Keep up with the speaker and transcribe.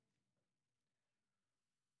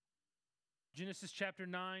Genesis chapter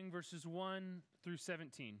 9, verses 1 through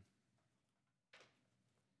 17.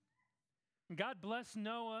 God blessed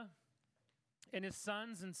Noah and his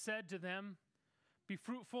sons and said to them, "Be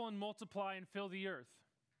fruitful and multiply and fill the earth.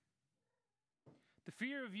 The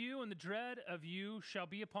fear of you and the dread of you shall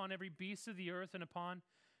be upon every beast of the earth and upon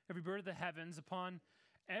every bird of the heavens, upon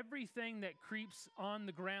everything that creeps on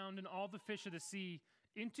the ground and all the fish of the sea.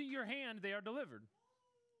 Into your hand they are delivered.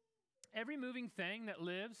 Every moving thing that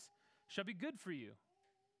lives shall be good for you.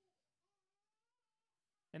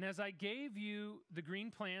 And as I gave you the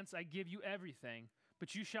green plants, I give you everything.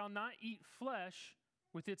 But you shall not eat flesh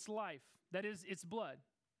with its life, that is, its blood.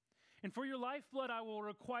 And for your lifeblood I will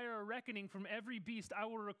require a reckoning from every beast. I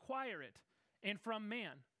will require it, and from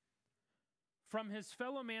man. From his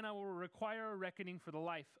fellow man I will require a reckoning for the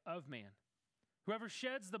life of man. Whoever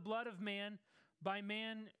sheds the blood of man, by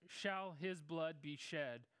man shall his blood be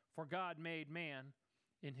shed. For God made man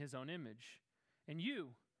in his own image. And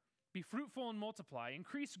you, be fruitful and multiply.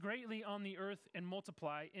 Increase greatly on the earth and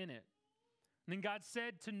multiply in it." And then God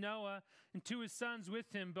said to Noah and to his sons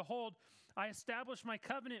with him, "Behold, I establish my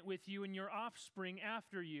covenant with you and your offspring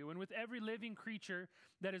after you, and with every living creature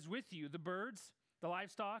that is with you, the birds, the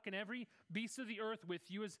livestock, and every beast of the earth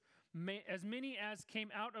with you, as many as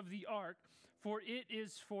came out of the ark, for it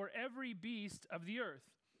is for every beast of the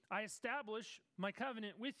earth. I establish my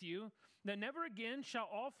covenant with you, that never again shall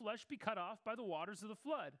all flesh be cut off by the waters of the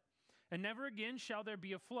flood, and never again shall there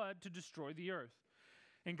be a flood to destroy the earth."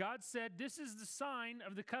 And God said, "This is the sign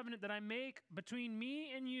of the covenant that I make between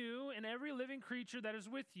me and you and every living creature that is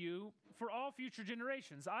with you for all future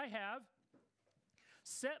generations. I have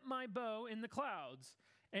set my bow in the clouds,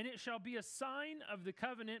 and it shall be a sign of the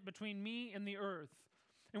covenant between me and the earth.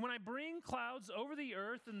 And when I bring clouds over the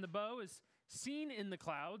earth and the bow is seen in the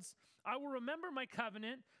clouds, I will remember my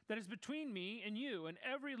covenant that is between me and you and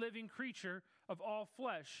every living creature of all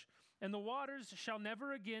flesh. And the waters shall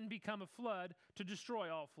never again become a flood to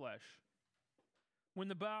destroy all flesh. When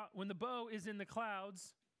the bow is in the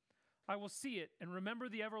clouds, I will see it and remember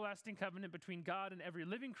the everlasting covenant between God and every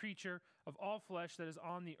living creature of all flesh that is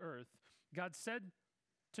on the earth." God said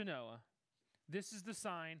to Noah, "This is the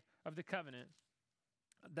sign of the covenant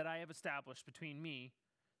that I have established between me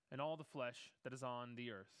and all the flesh that is on the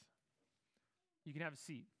earth." You can have a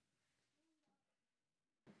seat.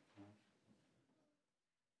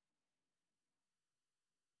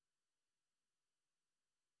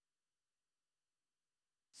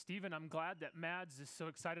 Stephen, I'm glad that Mads is so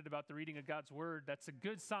excited about the reading of God's word. That's a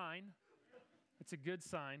good sign. It's a good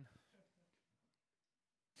sign.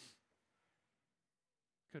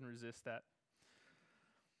 Couldn't resist that.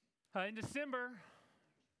 In December,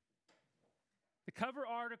 the cover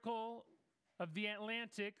article of The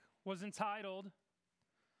Atlantic was entitled,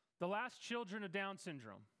 "The Last Children of Down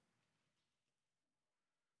Syndrome."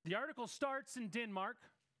 The article starts in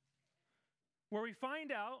Denmark, where we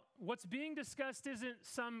find out what's being discussed isn't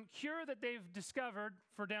some cure that they've discovered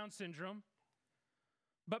for Down syndrome,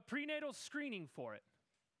 but prenatal screening for it.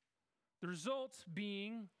 The result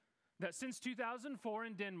being that since 2004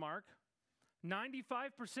 in Denmark,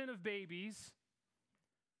 95% of babies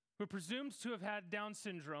who are presumed to have had Down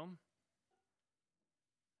syndrome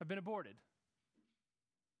have been aborted.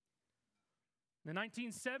 In the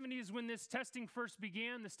 1970s, when this testing first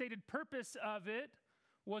began, the stated purpose of it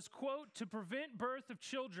was, quote, "to prevent birth of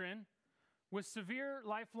children with severe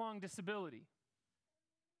lifelong disability."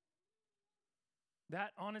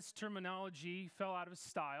 That honest terminology fell out of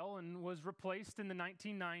style and was replaced in the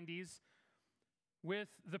 1990s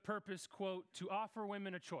with the purpose, quote, "to offer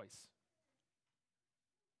women a choice."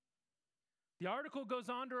 The article goes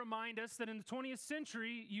on to remind us that in the 20th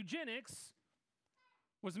century, eugenics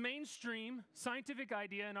was a mainstream scientific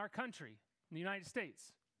idea in our country, in the United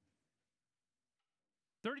States.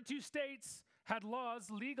 32 states had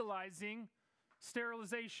laws legalizing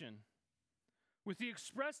sterilization with the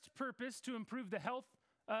expressed purpose to improve the health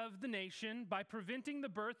of the nation by preventing the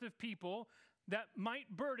birth of people that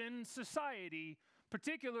might burden society,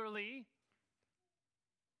 particularly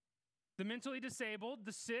the mentally disabled,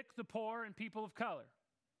 the sick, the poor, and people of color.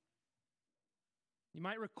 You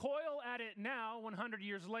might recoil at it now, 100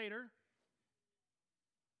 years later.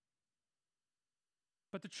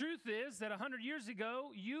 But the truth is that 100 years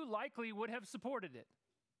ago, you likely would have supported it.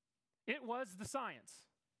 It was the science.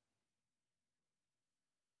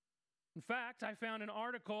 In fact, I found an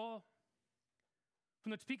article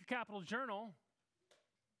from the Topeka Capital Journal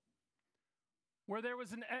where there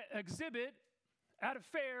was an exhibit at a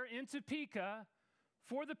fair in Topeka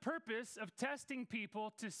for the purpose of testing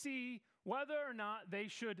people to see whether or not they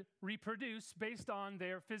should reproduce based on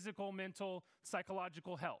their physical, mental,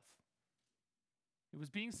 psychological health. It was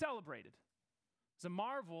being celebrated. It's a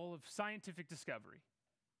marvel of scientific discovery.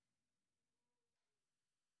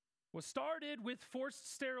 What started with forced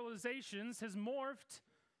sterilizations has morphed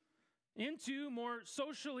into more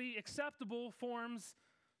socially acceptable forms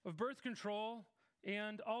of birth control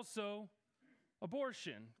and also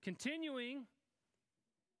abortion, continuing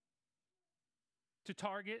to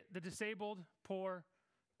target the disabled, poor,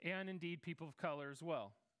 and indeed people of color as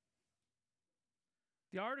well.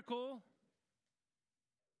 The article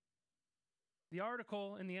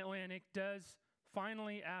in The Atlantic does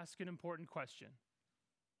finally ask an important question.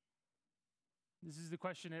 This is the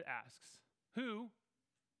question it asks. Who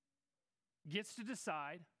gets to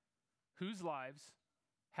decide whose lives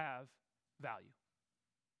have value?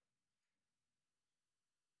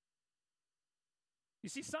 You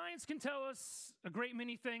see, science can tell us a great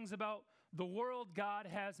many things about the world God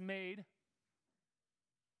has made,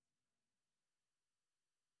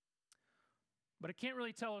 but it can't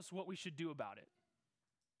really tell us what we should do about it.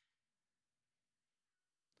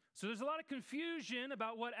 So there's a lot of confusion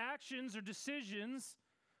about what actions or decisions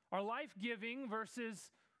are life-giving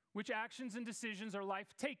versus which actions and decisions are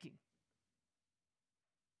life-taking.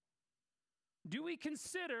 Do we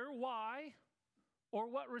consider why or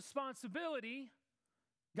what responsibility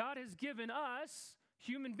God has given us,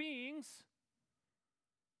 human beings,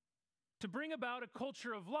 to bring about a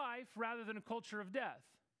culture of life rather than a culture of death?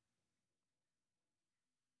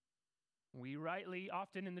 We rightly,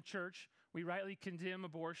 often in the church, we rightly condemn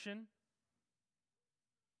abortion.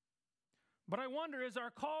 But I wonder, is our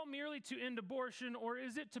call merely to end abortion, or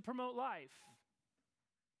is it to promote life?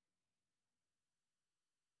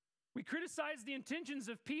 We criticize the intentions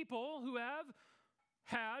of people who have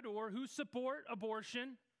had or who support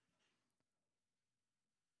abortion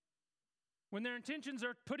when their intentions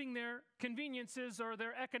are putting their conveniences or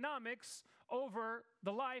their economics over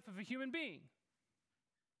the life of a human being.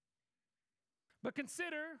 But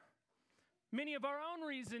consider many of our own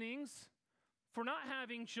reasonings for not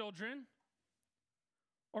having children,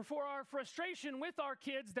 or for our frustration with our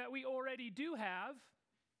kids that we already do have,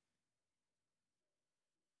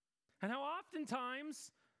 and how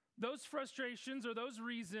oftentimes those frustrations or those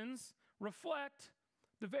reasons reflect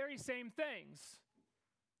the very same things.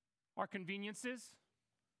 Our conveniences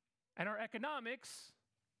and our economics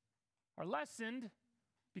are lessened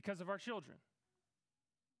because of our children.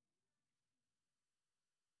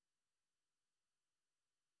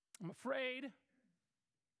 I'm afraid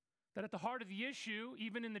that at the heart of the issue,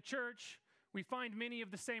 even in the church, we find many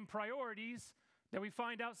of the same priorities that we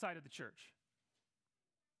find outside of the church.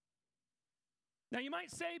 Now you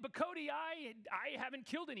might say, but Cody, I haven't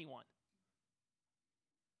killed anyone.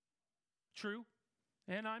 True,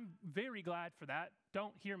 and I'm very glad for that.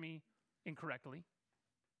 Don't hear me incorrectly.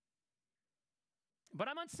 But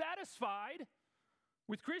I'm unsatisfied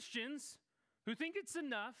with Christians who think it's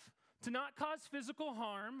enough to not cause physical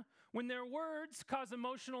harm when their words cause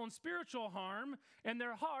emotional and spiritual harm and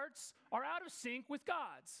their hearts are out of sync with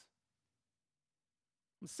God's.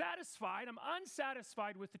 I'm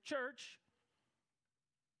unsatisfied with the church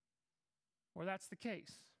where that's the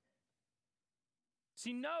case.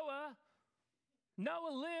 See, Noah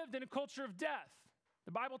lived in a culture of death.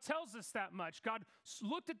 The Bible tells us that much. God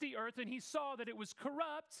looked at the earth and he saw that it was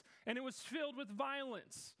corrupt and it was filled with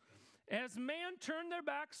violence. As man turned their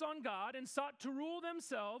backs on God and sought to rule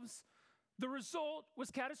themselves, the result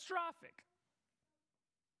was catastrophic.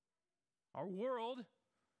 Our world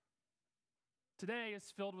today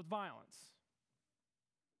is filled with violence.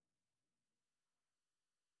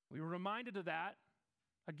 We were reminded of that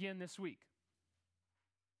again this week.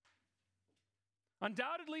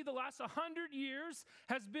 Undoubtedly, the last 100 years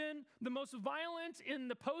has been the most violent in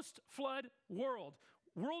the post-flood world.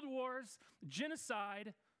 World wars,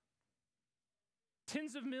 genocide,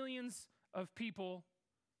 tens of millions of people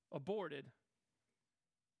aborted.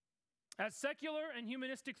 As secular and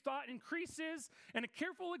humanistic thought increases and a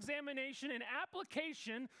careful examination and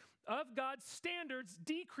application of God's standards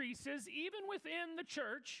decreases, even within the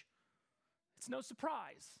church, it's no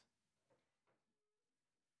surprise.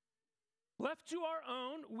 Left to our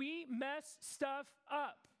own, we mess stuff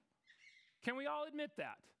up. Can we all admit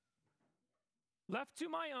that? Left to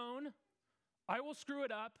my own, I will screw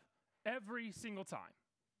it up every single time.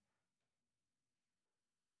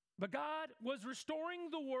 But God was restoring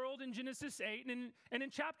the world in Genesis 8, and in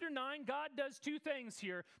chapter 9, God does two things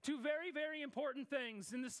here, two very, very important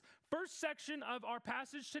things. In this first section of our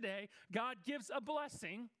passage today, God gives a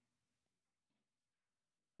blessing,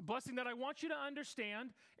 A blessing that I want you to understand.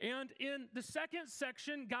 And in the second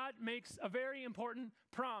section, God makes a very important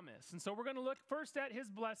promise. And so we're going to look first at his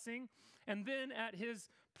blessing and then at his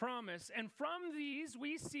promise. And from these,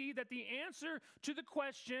 we see that the answer to the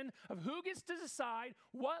question of who gets to decide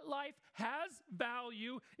what life has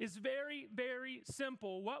value is very, very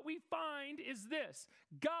simple. What we find is this: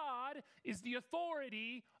 God is the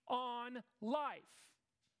authority on life.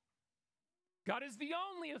 God is the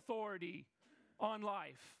only authority on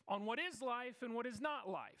life, on what is life and what is not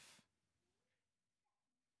life.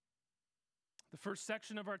 The first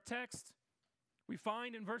section of our text we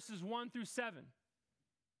find in verses 1 through 7.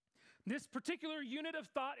 This particular unit of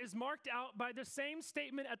thought is marked out by the same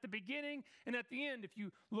statement at the beginning and at the end. If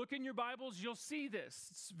you look in your Bibles, you'll see this.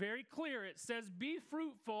 It's very clear. It says, "Be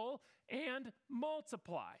fruitful and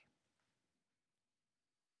multiply."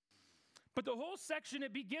 But the whole section,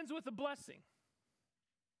 it begins with a blessing.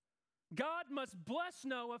 God must bless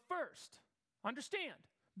Noah first. Understand,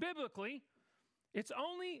 biblically, it's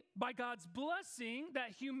only by God's blessing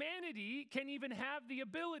that humanity can even have the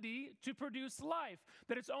ability to produce life.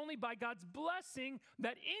 That it's only by God's blessing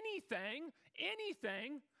that anything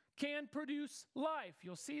can produce life.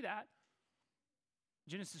 You'll see that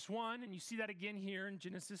in Genesis 1, and you see that again here in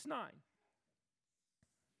Genesis 9.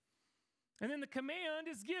 And then the command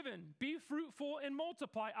is given, be fruitful and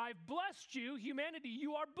multiply. I've blessed you, humanity,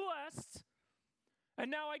 you are blessed. And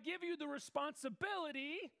now I give you the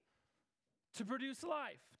responsibility to produce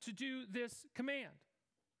life, to do this command.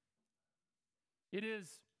 It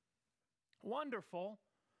is wonderful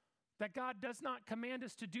that God does not command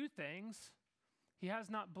us to do things he has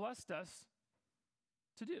not blessed us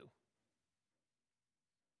to do.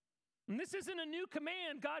 And this isn't a new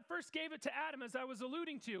command. God first gave it to Adam, as I was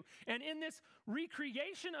alluding to. And in this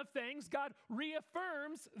recreation of things, God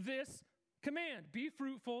reaffirms this command, be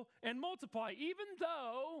fruitful and multiply. Even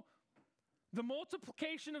though the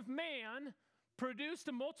multiplication of man produced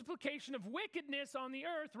a multiplication of wickedness on the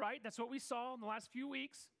earth, right? That's what we saw in the last few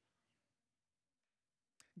weeks.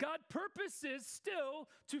 God purposes still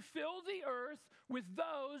to fill the earth with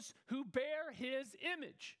those who bear his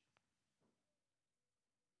image.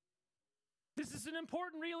 This is an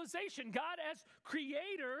important realization. God as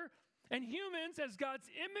creator and humans as God's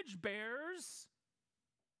image bearers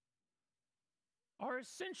are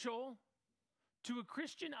essential to a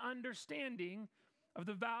Christian understanding of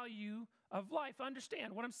the value of life.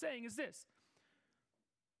 Understand, what I'm saying is this.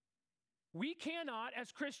 We cannot,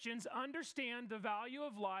 as Christians, understand the value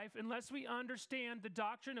of life unless we understand the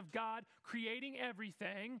doctrine of God creating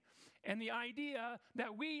everything and the idea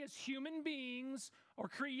that we as human beings are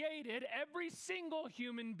created, every single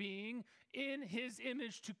human being, in his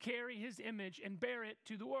image to carry his image and bear it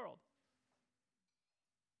to the world.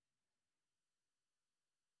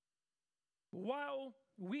 While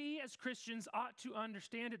we as Christians ought to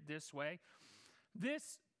understand it this way,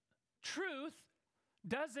 this truth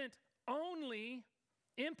doesn't only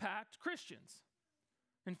impact Christians.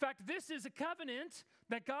 In fact, this is a covenant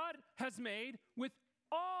that God has made with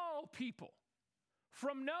all people,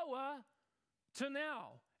 from Noah to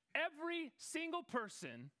now. Every single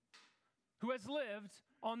person who has lived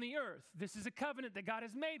on the earth, this is a covenant that God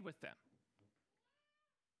has made with them.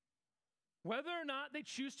 Whether or not they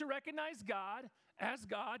choose to recognize God as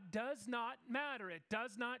God does not matter. It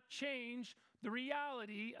does not change the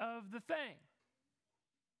reality of the thing.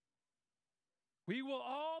 We will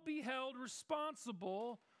all be held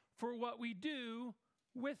responsible for what we do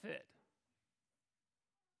with it.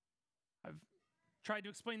 I've tried to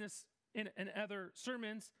explain this in other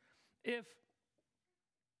sermons. If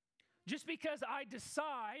just because I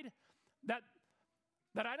decide that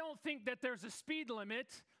I don't think that there's a speed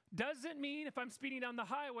limit doesn't mean if I'm speeding down the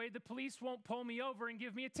highway, the police won't pull me over and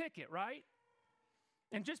give me a ticket, right?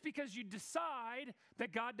 And just because you decide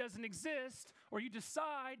that God doesn't exist or you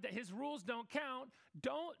decide that his rules don't count,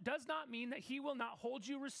 does not mean that he will not hold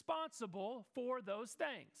you responsible for those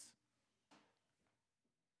things.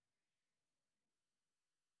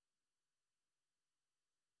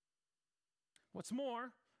 What's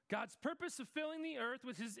more, God's purpose of filling the earth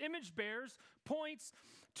with his image bearers points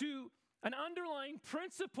to an underlying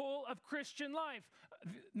principle of Christian life,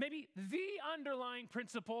 maybe the underlying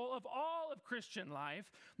principle of all of Christian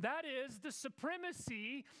life. That is the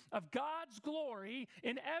supremacy of God's glory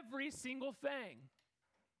in every single thing.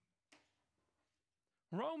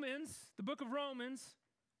 Romans, the book of Romans,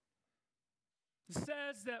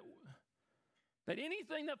 says that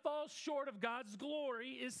anything that falls short of God's glory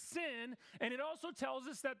is sin, and it also tells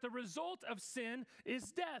us that the result of sin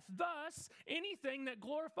is death. Thus, anything that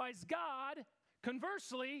glorifies God,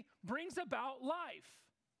 conversely, brings about life.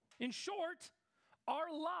 In short,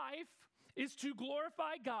 our life is to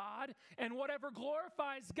glorify God, and whatever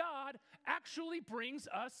glorifies God actually brings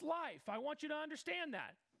us life. I want you to understand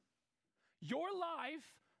that. Your life,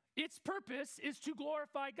 its purpose is to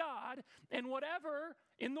glorify God, and whatever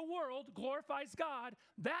in the world glorifies God,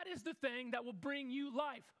 that is the thing that will bring you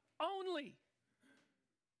life only.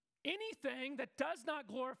 Anything that does not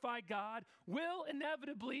glorify God will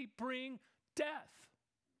inevitably bring death.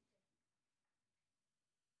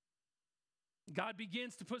 God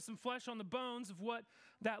begins to put some flesh on the bones of what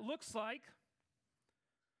that looks like,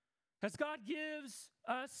 as God gives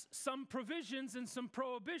us some provisions and some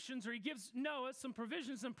prohibitions, or he gives Noah some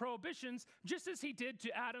provisions and prohibitions, just as he did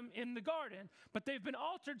to Adam in the garden. But they've been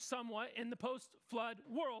altered somewhat in the post-flood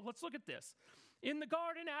world. Let's look at this. In the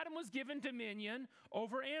garden, Adam was given dominion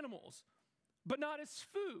over animals, but not as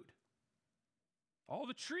food. All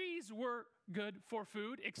the trees were good for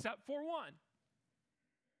food except for one.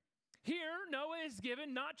 Here, Noah is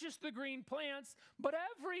given not just the green plants, but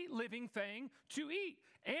every living thing to eat.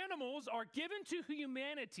 Animals are given to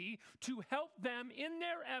humanity to help them in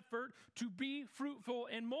their effort to be fruitful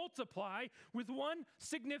and multiply, with one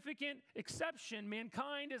significant exception.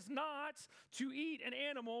 Mankind is not to eat an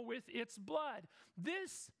animal with its blood.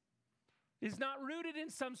 This is not rooted in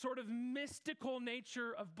some sort of mystical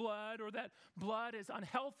nature of blood, or that blood is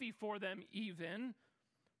unhealthy for them even.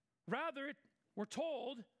 Rather, we're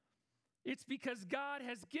told it's because God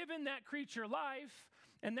has given that creature life,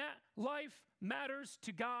 and that life matters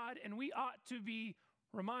to God, and we ought to be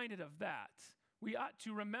reminded of that. We ought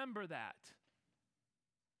to remember that.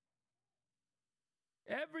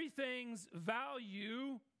 Everything's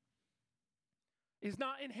value is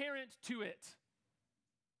not inherent to it,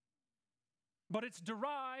 but it's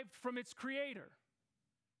derived from its creator.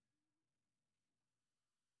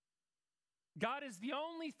 God is the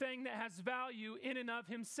only thing that has value in and of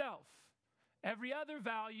himself. Every other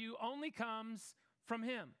value only comes from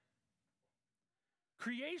him.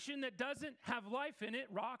 Creation that doesn't have life in it,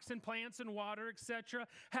 rocks and plants and water, etc.,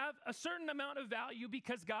 have a certain amount of value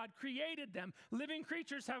because God created them. Living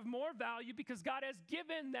creatures have more value because God has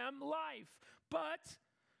given them life. But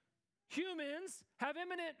humans have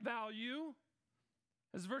imminent value,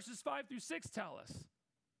 as verses 5 through 6 tell us.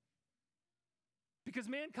 Because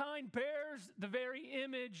mankind bears the very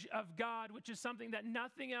image of God, which is something that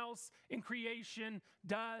nothing else in creation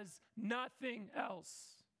does. Nothing else.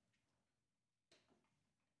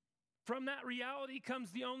 From that reality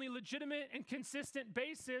comes the only legitimate and consistent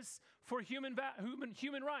basis for human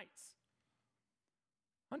rights.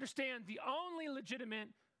 Understand, the only legitimate,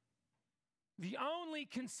 the only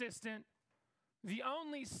consistent, the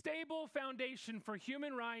only stable foundation for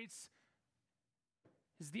human rights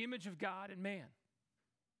is the image of God in man.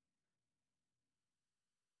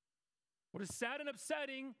 What is sad and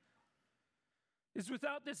upsetting is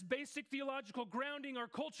without this basic theological grounding, our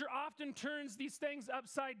culture often turns these things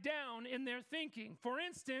upside down in their thinking. For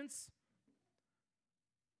instance,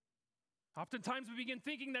 oftentimes we begin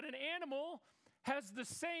thinking that an animal has the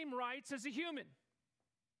same rights as a human.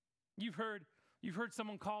 You've heard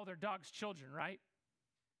someone call their dogs children, right?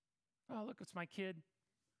 Oh, look, it's my kid.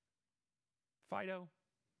 Fido,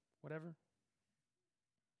 whatever.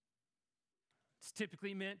 It's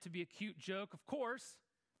typically meant to be a cute joke. Of course,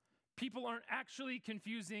 people aren't actually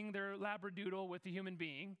confusing their labradoodle with a human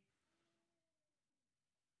being.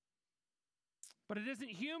 But it isn't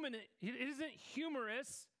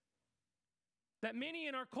humorous that many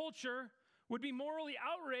in our culture would be morally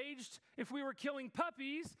outraged if we were killing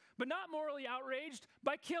puppies, but not morally outraged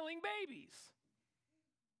by killing babies.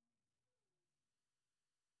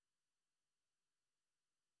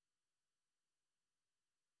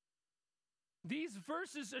 These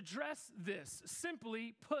verses address this.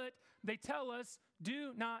 Simply put, they tell us,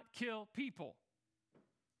 do not kill people.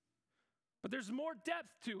 But there's more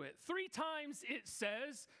depth to it. 3 times it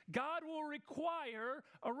says, God will require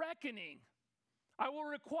a reckoning. I will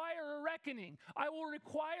require a reckoning. I will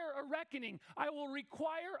require a reckoning. I will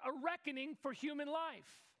require a reckoning for human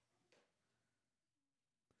life.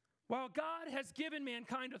 While God has given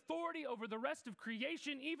mankind authority over the rest of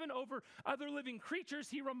creation, even over other living creatures,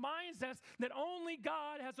 he reminds us that only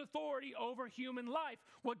God has authority over human life.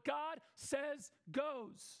 What God says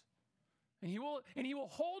goes. And he will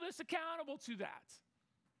hold us accountable to that.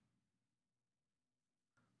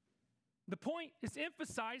 The point is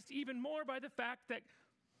emphasized even more by the fact that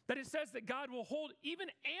it says that God will hold even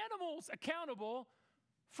animals accountable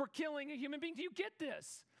for killing a human being. Do you get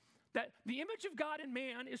this? That the image of God in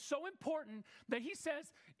man is so important that he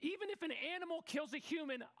says, even if an animal kills a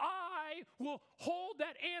human, I will hold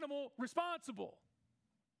that animal responsible.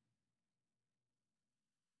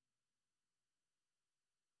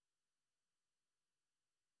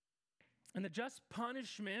 And the just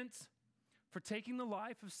punishment for taking the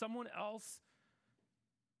life of someone else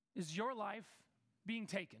is your life being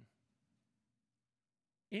taken.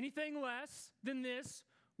 Anything less than this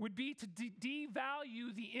would be to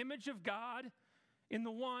devalue the image of God in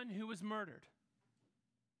the one who was murdered.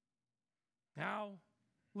 Now,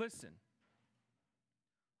 listen.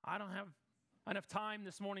 I don't have enough time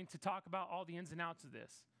this morning to talk about all the ins and outs of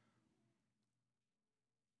this.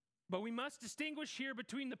 But we must distinguish here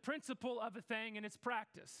between the principle of a thing and its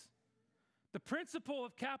practice. The principle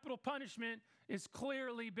of capital punishment is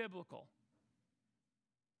clearly biblical,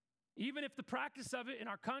 even if the practice of it in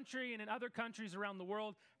our country and in other countries around the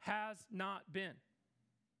world has not been.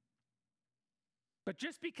 But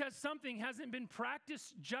just because something hasn't been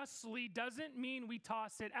practiced justly doesn't mean we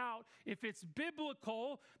toss it out. If it's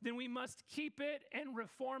biblical, then we must keep it and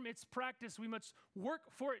reform its practice. We must work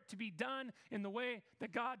for it to be done in the way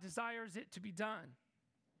that God desires it to be done.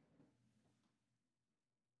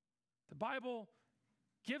 The Bible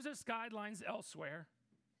gives us guidelines elsewhere.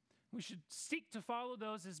 We should seek to follow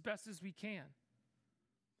those as best as we can.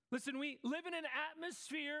 Listen, we live in an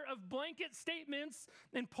atmosphere of blanket statements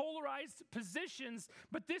and polarized positions,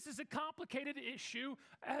 but this is a complicated issue,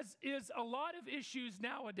 as is a lot of issues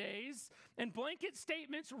nowadays, and blanket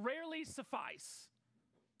statements rarely suffice.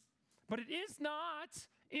 But it is not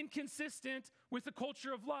inconsistent with the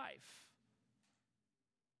culture of life.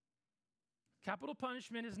 Capital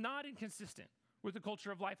punishment is not inconsistent with the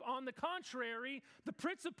culture of life. On the contrary, the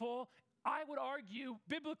principle, I would argue,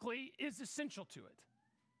 biblically is essential to it.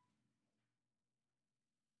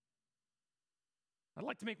 I'd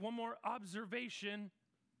like to make one more observation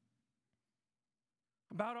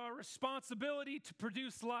about our responsibility to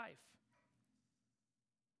produce life.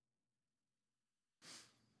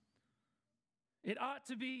 It ought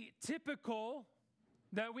to be typical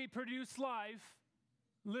that we produce life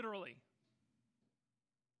literally.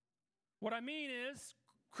 What I mean is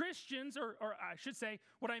Christians, or I should say,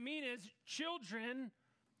 what I mean is children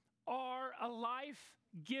are a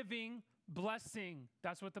life-giving blessing.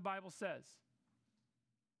 That's what the Bible says.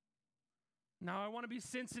 Now, I want to be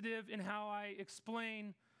sensitive in how I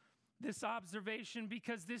explain this observation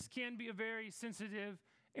because this can be a very sensitive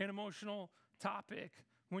and emotional topic.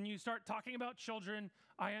 When you start talking about children,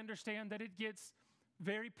 I understand that it gets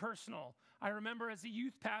very personal. I remember as a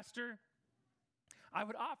youth pastor, I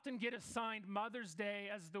would often get assigned Mother's Day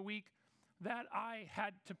as the week that I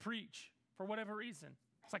had to preach for whatever reason.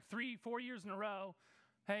 It's like 3-4 years in a row.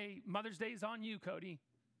 Hey, Mother's Day is on you, Cody.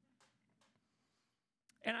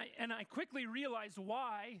 And I quickly realized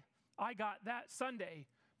why I got that Sunday.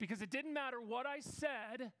 Because it didn't matter what I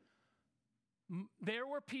said, there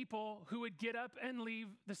were people who would get up and leave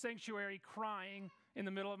the sanctuary crying in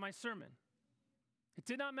the middle of my sermon. It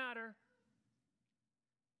did not matter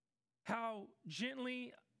how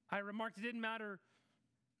gently I remarked. It didn't matter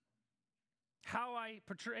how I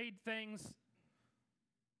portrayed things.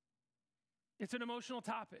 It's an emotional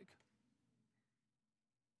topic.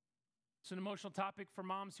 It's an emotional topic for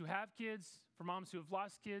moms who have kids, for moms who have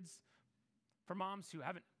lost kids, for moms who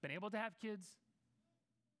haven't been able to have kids.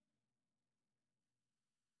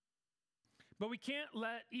 But we can't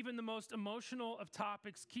let even the most emotional of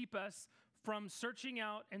topics keep us from searching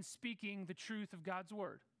out and speaking the truth of God's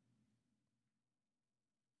word.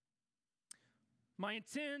 My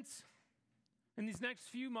intent in these next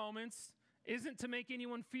few moments isn't to make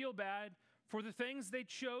anyone feel bad for the things they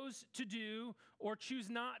chose to do or choose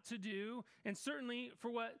not to do, and certainly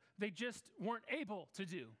for what they just weren't able to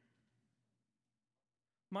do.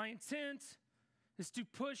 My intent is to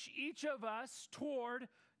push each of us toward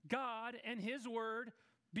God and His Word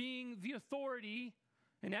being the authority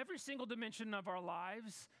in every single dimension of our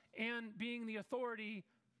lives and being the authority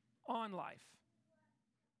on life.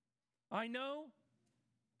 I know,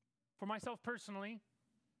 for myself personally,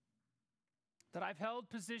 that I've held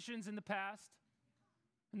positions in the past,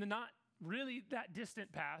 in the not really that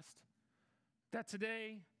distant past, that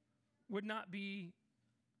today would not be,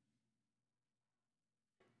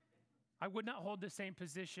 I would not hold the same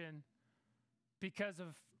position because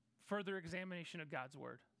of further examination of God's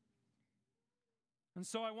word. And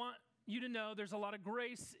so I want you to know there's a lot of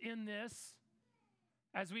grace in this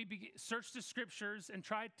as we search the scriptures and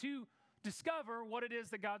try to discover what it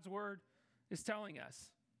is that God's word is telling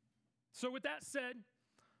us. So with that said,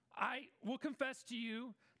 I will confess to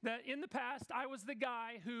you that in the past, I was the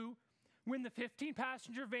guy who, when the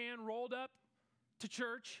 15-passenger van rolled up to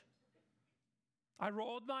church, I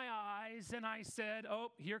rolled my eyes and I said,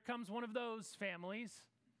 oh, here comes one of those families.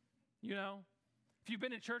 You know, if you've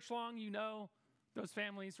been in church long, you know those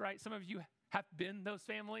families, right? Some of you have been those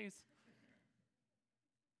families.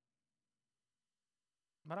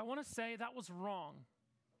 But I want to say that was wrong.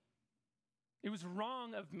 It was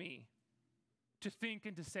wrong of me to think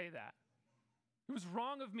and to say that. It was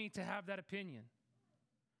wrong of me to have that opinion.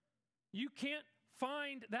 You can't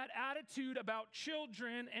find that attitude about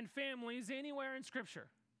children and families anywhere in Scripture.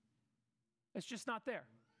 It's just not there.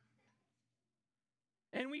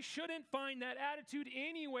 And we shouldn't find that attitude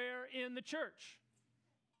anywhere in the church.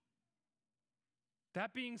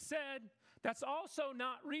 That being said, that's also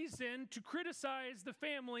not reason to criticize the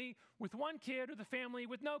family with one kid or the family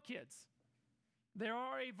with no kids. There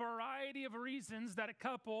are a variety of reasons that a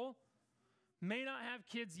couple may not have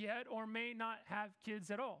kids yet or may not have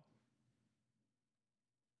kids at all.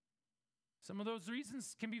 Some of those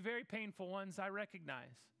reasons can be very painful ones, I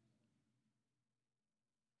recognize.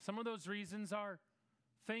 Some of those reasons are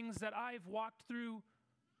things that I've walked through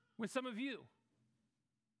with some of you.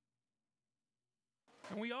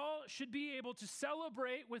 And we all should be able to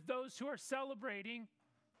celebrate with those who are celebrating,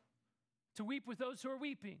 to weep with those who are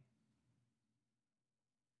weeping.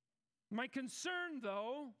 My concern,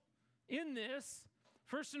 though, in this,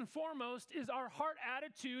 first and foremost, is our heart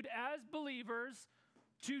attitude as believers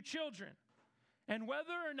to children, and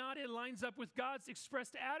whether or not it lines up with God's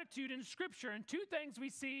expressed attitude in Scripture. And two things we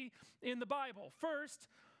see in the Bible. First,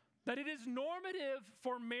 that it is normative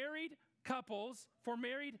for married couples,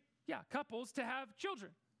 to have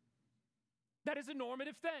children. That is a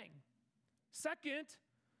normative thing. Second,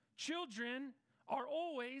 children are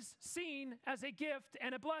always seen as a gift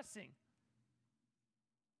and a blessing.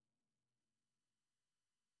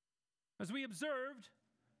 As we observed,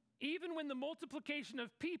 even when the multiplication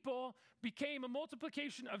of people became a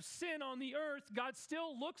multiplication of sin on the earth, God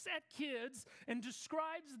still looks at kids and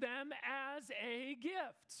describes them as a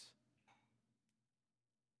gift.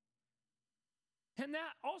 And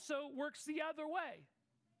that also works the other way.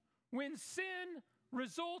 When sin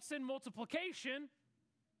results in multiplication,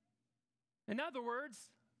 in other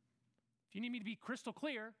words, if you need me to be crystal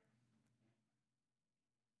clear,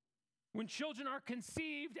 when children are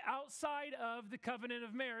conceived outside of the covenant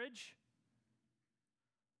of marriage,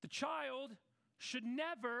 the child should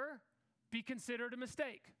never be considered a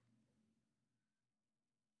mistake.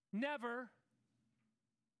 Never,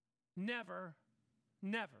 never,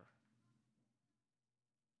 never.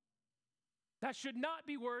 That should not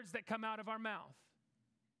be words that come out of our mouth.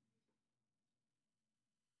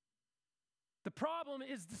 The problem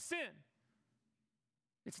is the sin.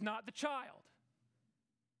 It's not the child.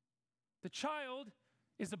 The child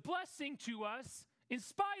is a blessing to us in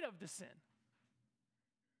spite of the sin.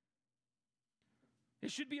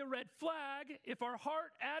 It should be a red flag if our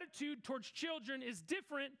heart attitude towards children is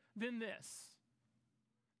different than this.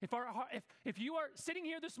 If you are sitting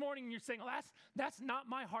here this morning and you're saying, well, that's not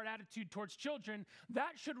my heart attitude towards children,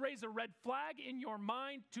 that should raise a red flag in your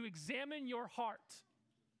mind to examine your heart.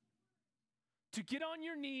 To get on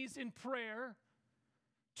your knees in prayer,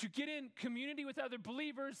 to get in community with other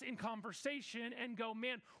believers in conversation and go,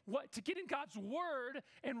 man, to get in God's word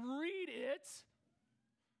and read it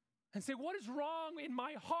and say, what is wrong in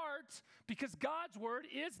my heart? Because God's word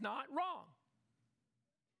is not wrong.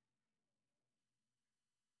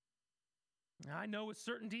 I know with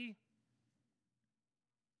certainty,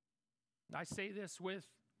 I say this with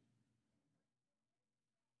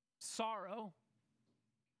sorrow,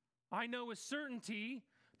 I know with certainty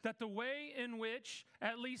that the way in which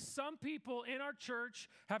at least some people in our church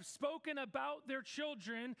have spoken about their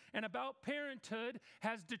children and about parenthood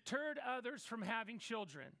has deterred others from having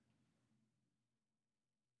children.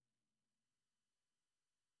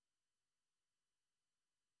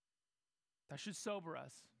 That should sober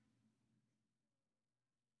us.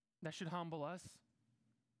 That should humble us.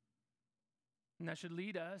 And that should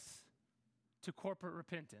lead us to corporate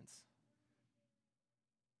repentance.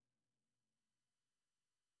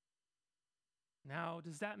 Now,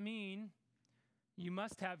 does that mean you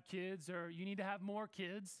must have kids or you need to have more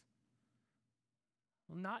kids?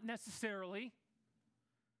 Well, not necessarily.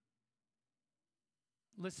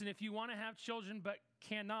 Listen, if you want to have children but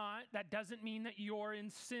cannot, that doesn't mean that you're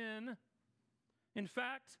in sin. In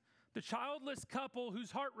fact, the childless couple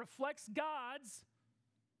whose heart reflects God's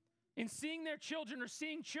in seeing their children or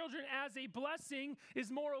seeing children as a blessing is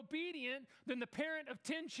more obedient than the parent of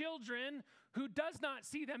 10 children who does not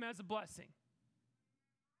see them as a blessing.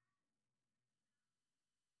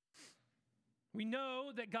 We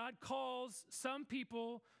know that God calls some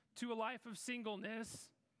people to a life of singleness,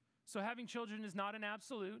 so having children is not an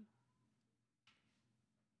absolute.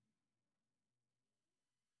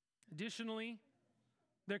 Additionally,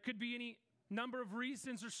 there could be any number of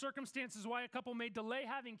reasons or circumstances why a couple may delay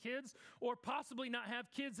having kids or possibly not have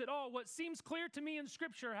kids at all. What seems clear to me in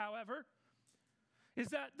Scripture, however, is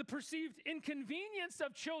that the perceived inconvenience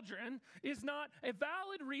of children is not a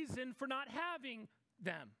valid reason for not having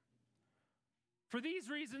them. For these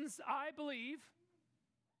reasons, I believe,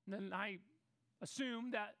 and I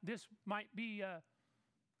assume that this might be a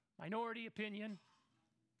minority opinion,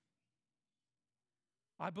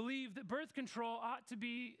 I believe that birth control ought to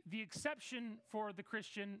be the exception for the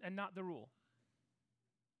Christian and not the rule.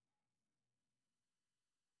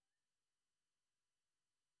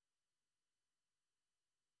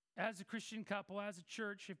 As a Christian couple, as a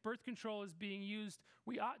church, if birth control is being used,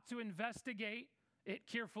 we ought to investigate it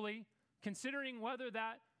carefully, considering whether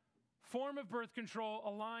that form of birth control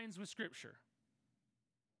aligns with Scripture.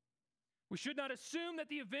 We should not assume that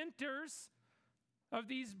the inventors of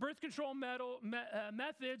these birth control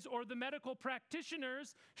methods or the medical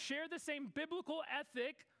practitioners share the same biblical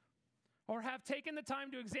ethic or have taken the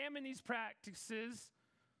time to examine these practices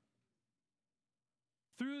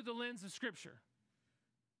through the lens of Scripture.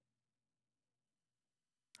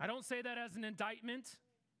 I don't say that as an indictment.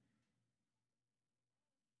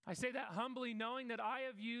 I say that humbly, knowing that I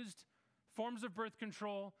have used forms of birth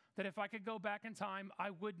control that if I could go back in time, I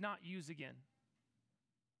would not use again.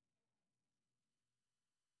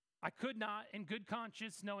 I could not, in good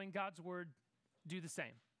conscience, knowing God's word, do the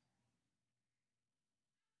same.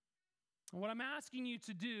 And what I'm asking you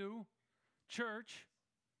to do, church,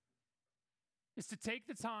 is to take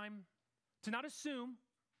the time to not assume,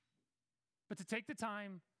 but to take the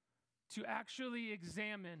time to actually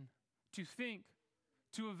examine, to think,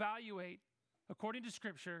 to evaluate, according to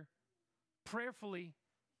Scripture, prayerfully,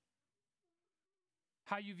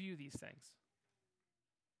 how you view these things.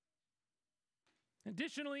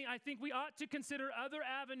 Additionally, I think we ought to consider other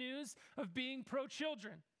avenues of being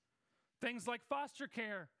pro-children, things like foster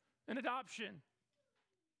care and adoption.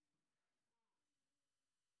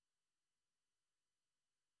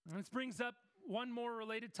 And this brings up one more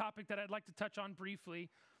related topic that I'd like to touch on briefly.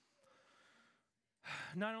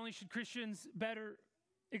 Not only should Christians better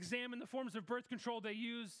examine the forms of birth control they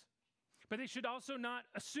use, but they should also not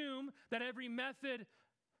assume that every method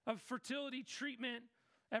of fertility treatment,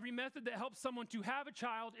 every method that helps someone to have a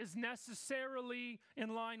child is necessarily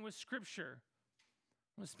in line with Scripture.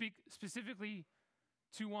 I'm going to speak specifically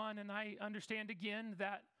to one, and I understand again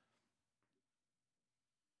that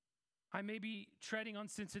I may be treading on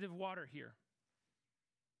sensitive water here.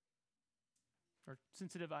 Or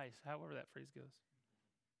sensitive ice, however that phrase goes.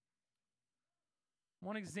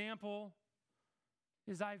 One example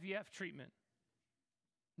is IVF treatment.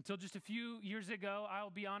 Until just a few years ago, I'll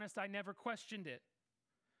be honest, I never questioned it.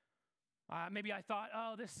 Maybe I thought,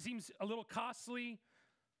 oh, this seems a little costly.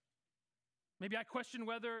 Maybe I questioned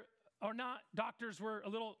whether or not doctors were a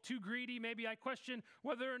little too greedy. Maybe I questioned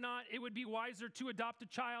whether or not it would be wiser to adopt a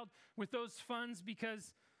child with those funds,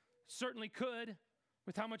 because certainly could,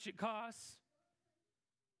 with how much it costs.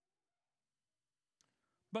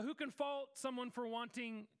 But who can fault someone for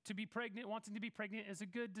wanting to be pregnant? Wanting to be pregnant is a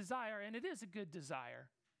good desire, and it is a good desire.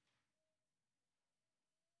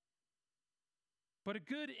 But a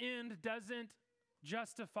good end doesn't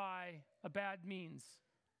justify a bad means.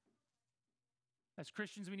 As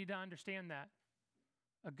Christians, we need to understand that.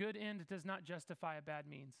 A good end does not justify a bad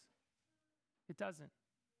means. It doesn't.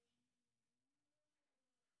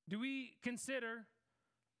 Do we consider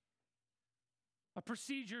a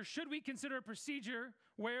procedure, should we consider a procedure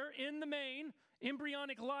where in the main,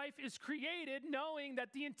 embryonic life is created knowing that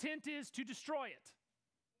the intent is to destroy it?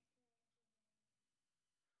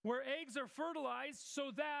 Where eggs are fertilized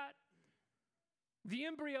so that the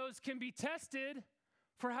embryos can be tested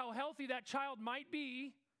for how healthy that child might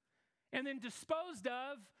be and then disposed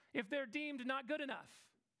of if they're deemed not good enough.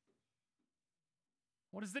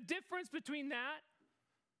 What is the difference between that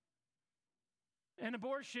and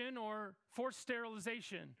abortion or forced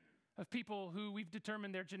sterilization of people who we've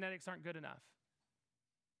determined their genetics aren't good enough?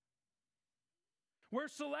 Where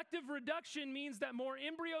selective reduction means that more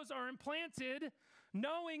embryos are implanted,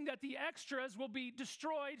 knowing that the extras will be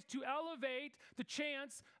destroyed to elevate the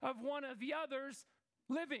chance of one of the others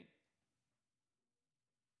living.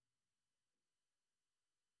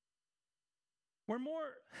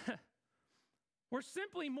 Where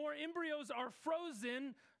simply more embryos are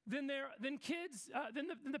frozen than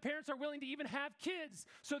the parents are willing to even have kids.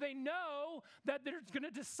 So they know that they're going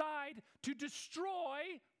to decide to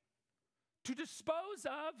destroy, to dispose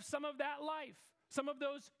of some of that life, some of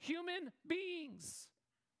those human beings,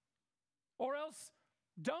 or else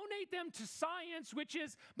donate them to science, which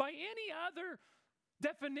is by any other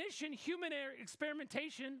definition human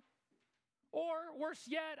experimentation. Or worse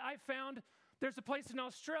yet, I found there's a place in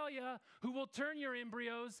Australia who will turn your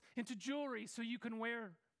embryos into jewelry so you can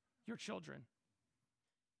wear your children.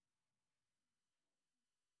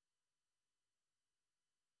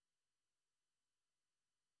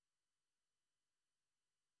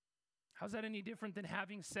 How's that any different than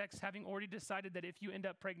having sex, having already decided that if you end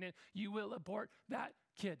up pregnant, you will abort that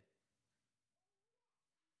kid?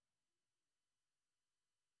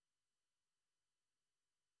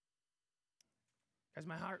 As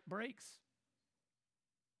my heart breaks.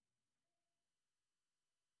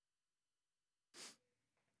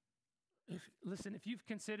 If you've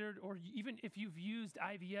considered, or even if you've used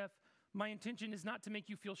IVF, my intention is not to make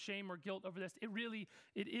you feel shame or guilt over this.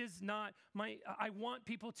 It is not. I want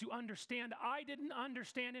people to understand. I didn't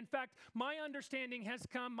understand. In fact, my understanding has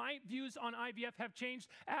come. My views on IVF have changed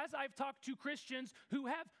as I've talked to Christians who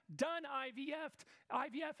have done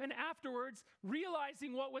IVF, and afterwards,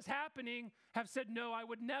 realizing what was happening, have said, no, I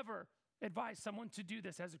would never advise someone to do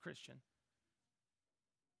this as a Christian.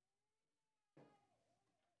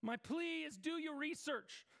 My plea is do your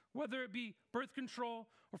research, whether it be birth control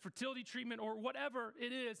or fertility treatment or whatever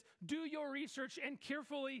it is. Do your research and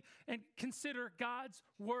carefully and consider God's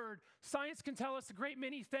word. Science can tell us a great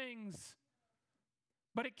many things,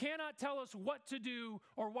 but it cannot tell us what to do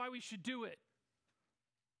or why we should do it.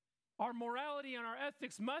 Our morality and our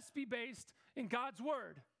ethics must be based in God's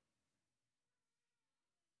word.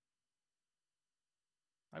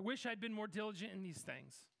 I wish I'd been more diligent in these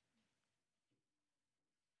things.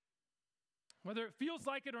 Whether it feels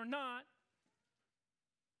like it or not,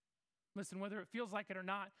 listen, whether it feels like it or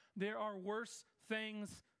not, there are worse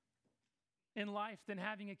things in life than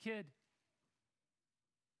having a kid.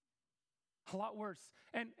 A lot worse.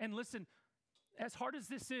 And listen, as hard as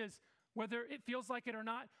this is, whether it feels like it or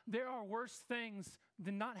not, there are worse things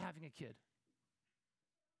than not having a kid.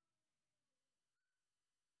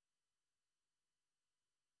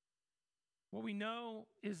 What we know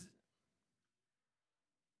is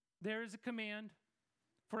there is a command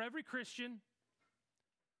for every Christian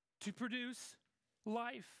to produce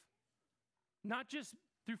life, not just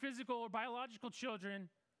through physical or biological children,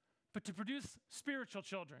 but to produce spiritual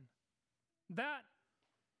children. That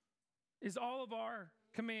is all of our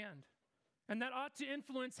command. And that ought to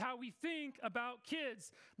influence how we think about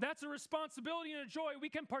kids. That's a responsibility and a joy we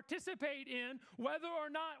can participate in, whether or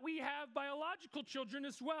not we have biological children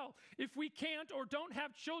as well. If we can't or don't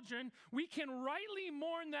have children, we can rightly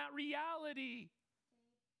mourn that reality.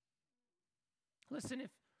 Listen,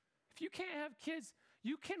 if you can't have kids,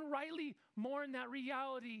 you can rightly mourn that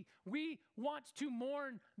reality. We want to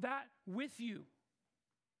mourn that with you.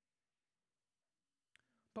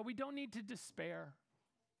 But we don't need to despair.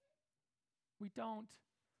 We don't.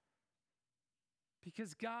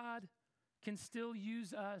 Because God can still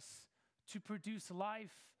use us to produce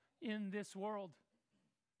life in this world.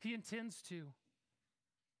 He intends to.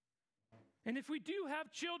 And if we do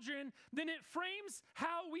have children, then it frames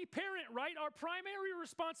how we parent, right? Our primary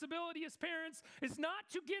responsibility as parents is not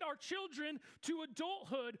to get our children to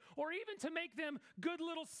adulthood or even to make them good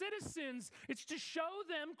little citizens. It's to show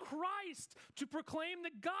them Christ, to proclaim the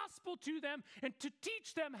gospel to them, and to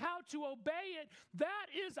teach them how to obey it. That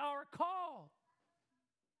is our call.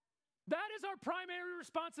 That is our primary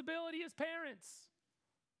responsibility as parents.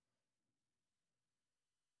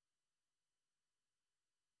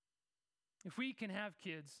 If we can have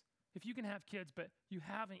kids, if you can have kids, but you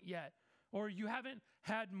haven't yet, or you haven't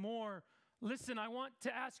had more, listen, I want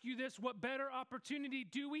to ask you this. What better opportunity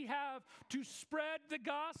do we have to spread the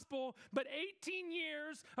gospel, but 18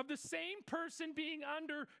 years of the same person being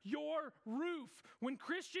under your roof? When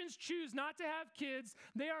Christians choose not to have kids,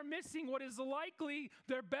 they are missing what is likely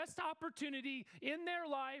their best opportunity in their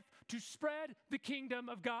life to spread the kingdom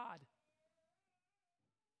of God.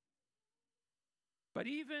 But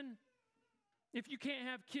even if you can't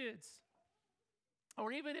have kids,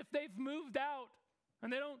 or even if they've moved out and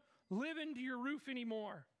they don't live into your roof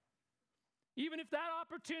anymore, even if that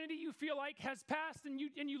opportunity you feel like has passed and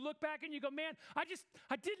you look back and you go, man, I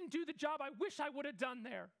didn't do the job I wish I would have done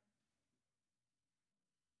there.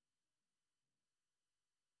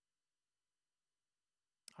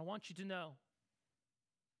 I want you to know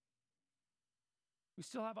we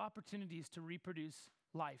still have opportunities to reproduce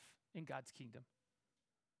life in God's kingdom.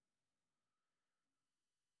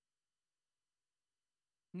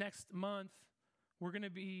 Next month, we're going to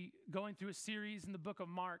be going through a series in the book of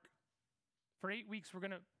Mark. For 8 weeks, we're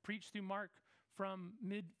going to preach through Mark from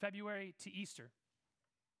mid-February to Easter.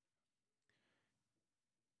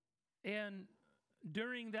 And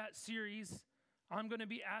during that series, I'm going to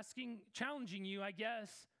be challenging you, I guess,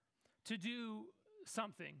 to do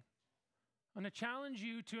something. I'm going to challenge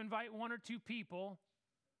you to invite 1 or 2 people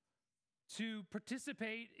to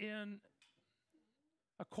participate in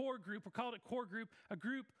a core group. We'll call it a core group, a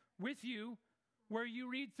group with you where you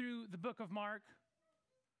read through the book of Mark,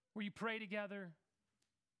 where you pray together,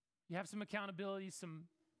 you have some accountability, some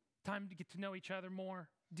Time to get to know each other more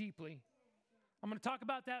deeply. I'm going to talk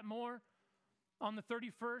about that more on the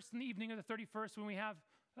 31st, in the evening of the 31st when we have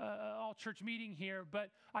all church meeting here. But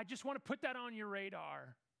I just want to put that on your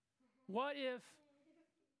radar. What if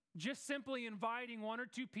just simply inviting one or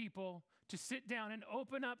two people to sit down and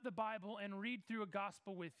open up the Bible and read through a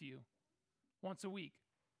gospel with you once a week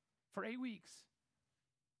for 8 weeks?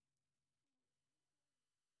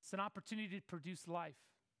 It's an opportunity to produce life,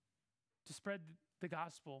 to spread the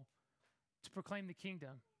gospel, to proclaim the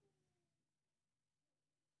kingdom.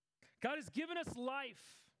 God has given us life.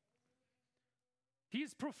 He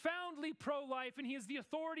is profoundly pro-life, and He is the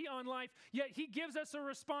authority on life, yet He gives us a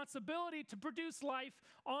responsibility to produce life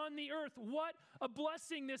on the earth. What a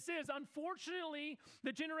blessing this is. Unfortunately,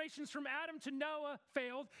 the generations from Adam to Noah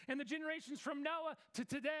failed, and the generations from Noah to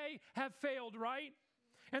today have failed, right?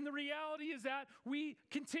 And the reality is that we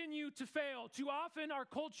continue to fail. Too often, our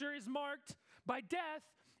culture is marked by death,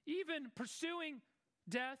 even pursuing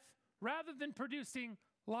death rather than producing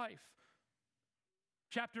life.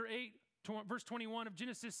 Chapter 8, verse 21 of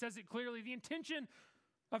Genesis says it clearly. The intention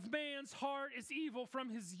of man's heart is evil from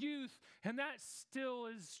his youth, and that still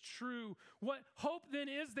is true. What hope then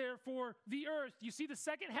is there for the earth? You see, the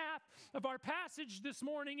second half of our passage this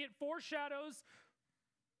morning, it foreshadows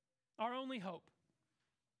our only hope.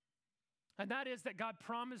 And that is that God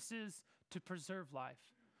promises to preserve life.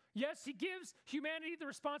 Yes, He gives humanity the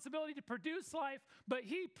responsibility to produce life, but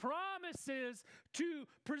He promises to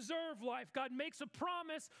preserve life. God makes a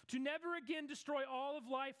promise to never again destroy all of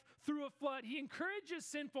life through a flood. He encourages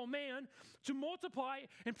sinful man to multiply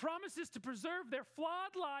and promises to preserve their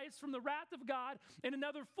flawed lives from the wrath of God in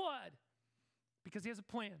another flood because He has a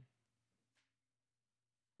plan.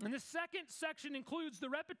 And this second section includes the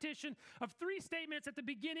repetition of three statements at the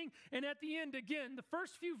beginning and at the end. Again, the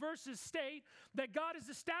first few verses state that God is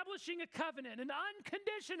establishing a covenant, an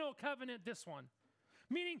unconditional covenant, this one,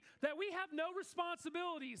 meaning that we have no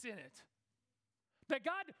responsibilities in it, that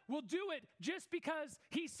God will do it just because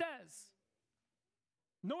He says.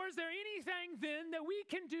 Nor is there anything then that we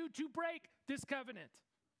can do to break this covenant,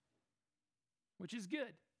 which is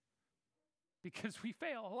good because we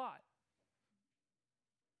fail a lot.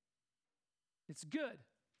 It's good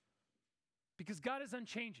because God is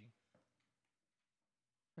unchanging.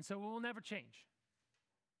 And so it will never change.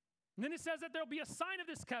 And then it says that there will be a sign of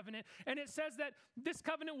this covenant, and it says that this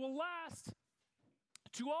covenant will last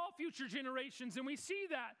to all future generations. And we see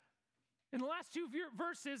that in the last two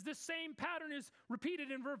verses, this same pattern is repeated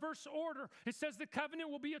in reverse order. It says the covenant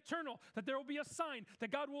will be eternal, that there will be a sign, that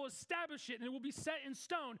God will establish it, and it will be set in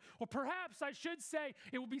stone. Or perhaps I should say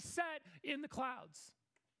it will be set in the clouds.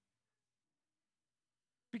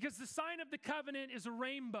 Because the sign of the covenant is a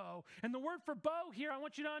rainbow. And the word for bow here, I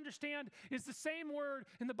want you to understand, is the same word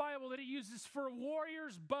in the Bible that it uses for a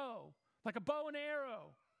warrior's bow, like a bow and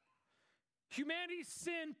arrow. Humanity's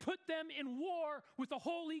sin put them in war with a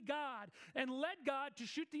holy God and led God to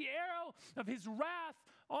shoot the arrow of His wrath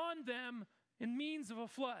on them in means of a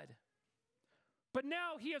flood. But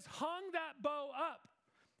now He has hung that bow up.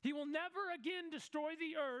 He will never again destroy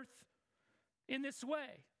the earth in this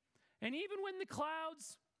way. And even when the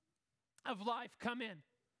clouds of life come in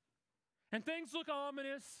and things look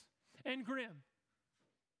ominous and grim,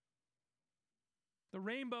 the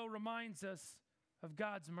rainbow reminds us of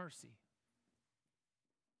God's mercy.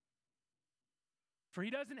 For He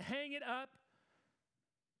doesn't hang it up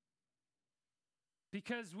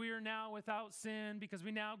because we are now without sin, because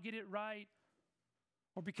we now get it right,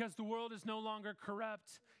 or because the world is no longer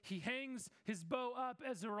corrupt. He hangs His bow up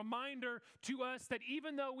as a reminder to us that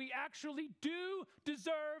even though we actually do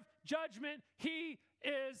deserve judgment, He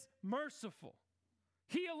is merciful.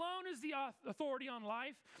 He alone is the authority on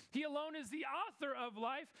life. He alone is the author of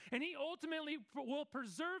life, and He ultimately will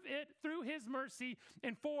preserve it through His mercy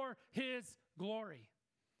and for His glory.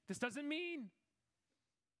 This doesn't mean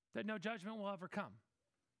that no judgment will ever come.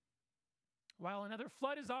 While another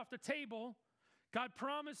flood is off the table, God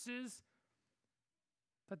promises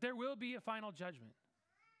that there will be a final judgment.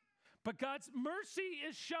 But God's mercy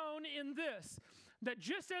is shown in this, that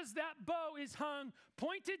just as that bow is hung,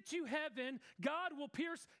 pointed to heaven, God will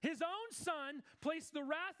pierce His own Son, place the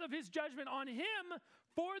wrath of His judgment on Him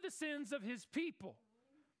for the sins of His people,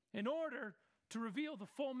 in order to reveal the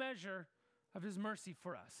full measure of His mercy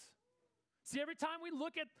for us. See, every time we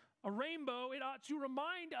look at a rainbow, it ought to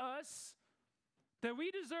remind us that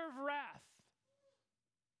we deserve wrath.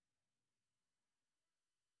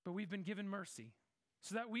 But we've been given mercy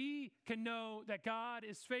so that we can know that God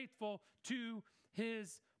is faithful to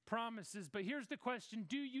His promises. But here's the question: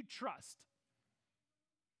 do you trust?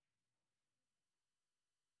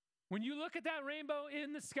 When you look at that rainbow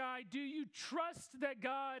in the sky, do you trust that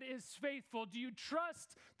God is faithful? Do you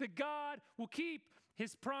trust that God will keep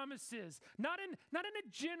his promises? Not in a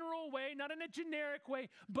general way, not in a generic way,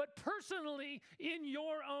 but personally in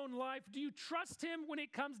your own life. Do you trust him when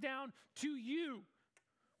it comes down to you?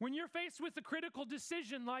 When you're faced with a critical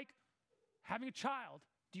decision like having a child,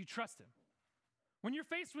 do you trust him? When you're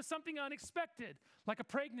faced with something unexpected like a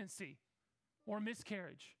pregnancy or a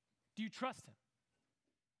miscarriage, do you trust him?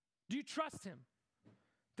 Do you trust him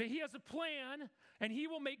that he has a plan and he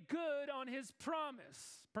will make good on his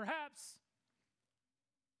promise? Perhaps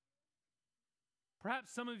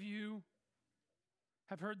some of you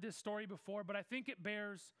have heard this story before, but I think it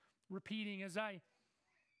bears repeating. As I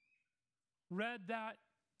read that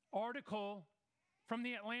article from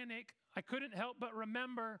the Atlantic, I couldn't help but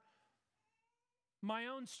remember my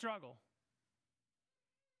own struggle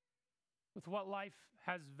with what life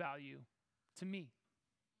has value to me.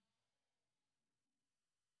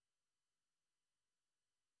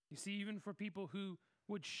 You see, even for people who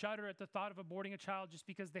would shudder at the thought of aborting a child just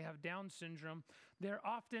because they have Down syndrome, they're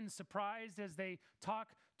often surprised as they talk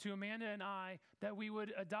to Amanda and I that we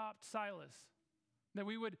would adopt Silas, that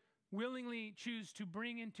we would willingly choose to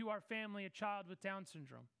bring into our family a child with Down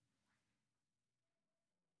syndrome.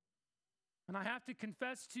 And I have to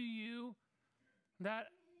confess to you that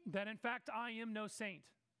in fact I am no saint.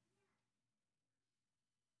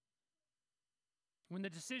 When the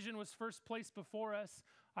decision was first placed before us,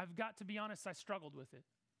 I've got to be honest, I struggled with it.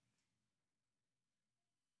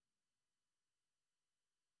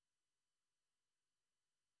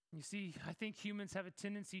 You see, I think humans have a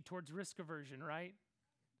tendency towards risk aversion, right?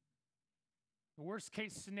 The worst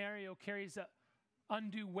case scenario carries an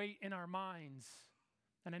undue weight in our minds.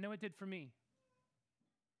 And I know it did for me.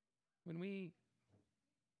 When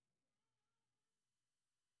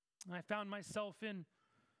I found myself in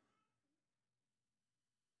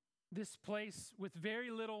this place with very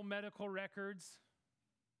little medical records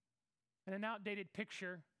and an outdated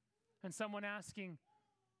picture, and someone asking,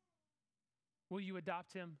 will you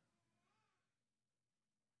adopt him?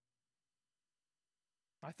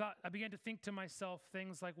 I began to think to myself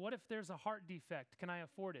things like, what if there's a heart defect? Can I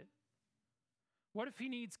afford it? What if he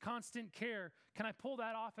needs constant care? Can I pull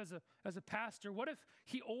that off as a pastor? What if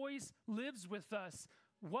he always lives with us?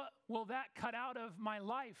 What will that cut out of my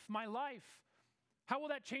life? My life. How will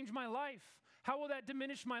that change my life? How will that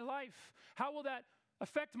diminish my life? How will that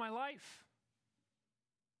affect my life?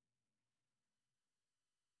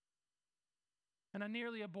 And I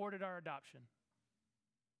nearly aborted our adoption.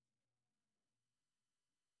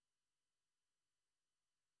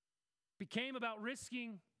 It became about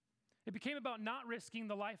not risking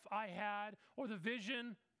the life I had or the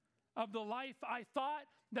vision of the life I thought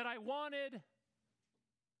that I wanted,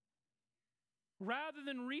 rather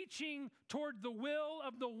than reaching toward the will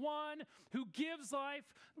of the one who gives life,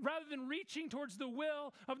 rather than reaching towards the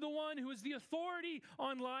will of the one who is the authority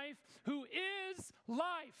on life, who is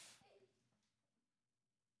life.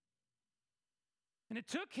 And it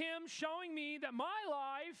took him showing me that my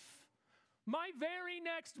life, my very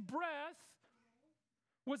next breath,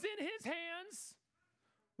 was in his hands,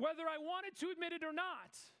 whether I wanted to admit it or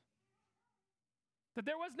not. That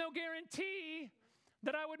there was no guarantee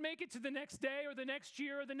that I would make it to the next day or the next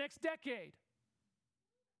year or the next decade.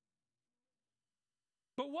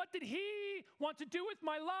 But what did he want to do with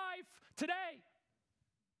my life today?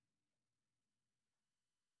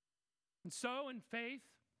 And so, in faith,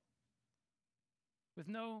 with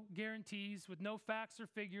no guarantees, with no facts or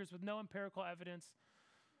figures, with no empirical evidence,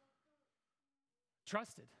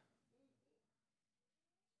 trusted.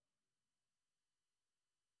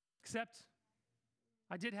 Except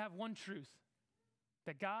I did have one truth,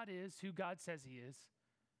 that God is who God says he is,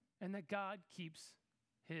 and that God keeps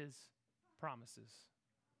his promises.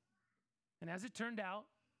 And as it turned out,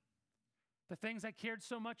 the things I cared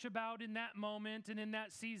so much about in that moment and in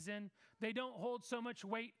that season, they don't hold so much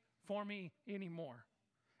weight for me anymore.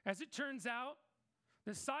 As it turns out,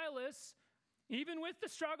 the Silas, even with the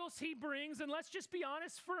struggles he brings, and let's just be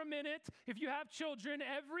honest for a minute, if you have children,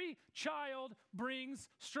 every child brings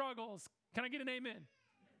struggles. Can I get an amen?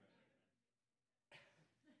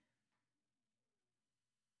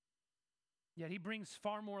 Yet he brings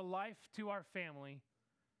far more life to our family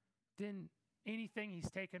than anything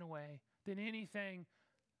he's taken away, than anything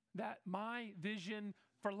that my vision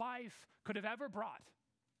for life could have ever brought.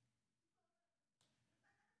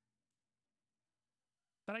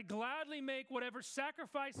 That I gladly make whatever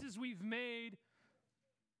sacrifices we've made,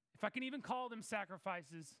 if I can even call them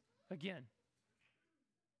sacrifices, again.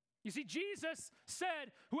 You see, Jesus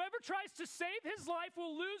said, whoever tries to save his life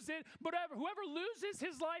will lose it, but whoever loses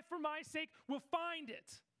his life for my sake will find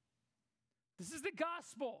it. This is the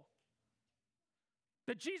gospel.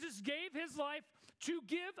 That Jesus gave his life to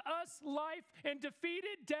give us life and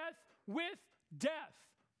defeated death with death.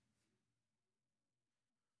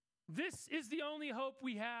 This is the only hope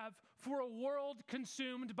we have for a world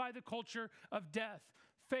consumed by the culture of death.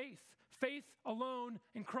 Faith alone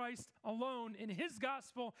in Christ alone, in his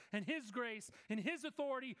gospel and his grace and his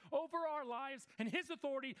authority over our lives and his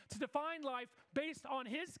authority to define life based on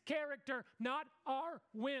his character, not our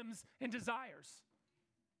whims and desires.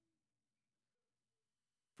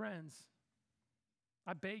 Friends,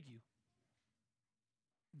 I beg you,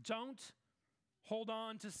 don't hold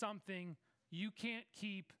on to something you can't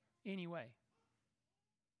keep anyway.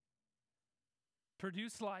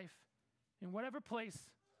 Produce life in whatever place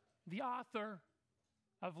the author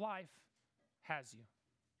of life has you.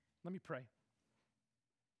 Let me pray.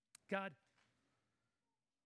 God,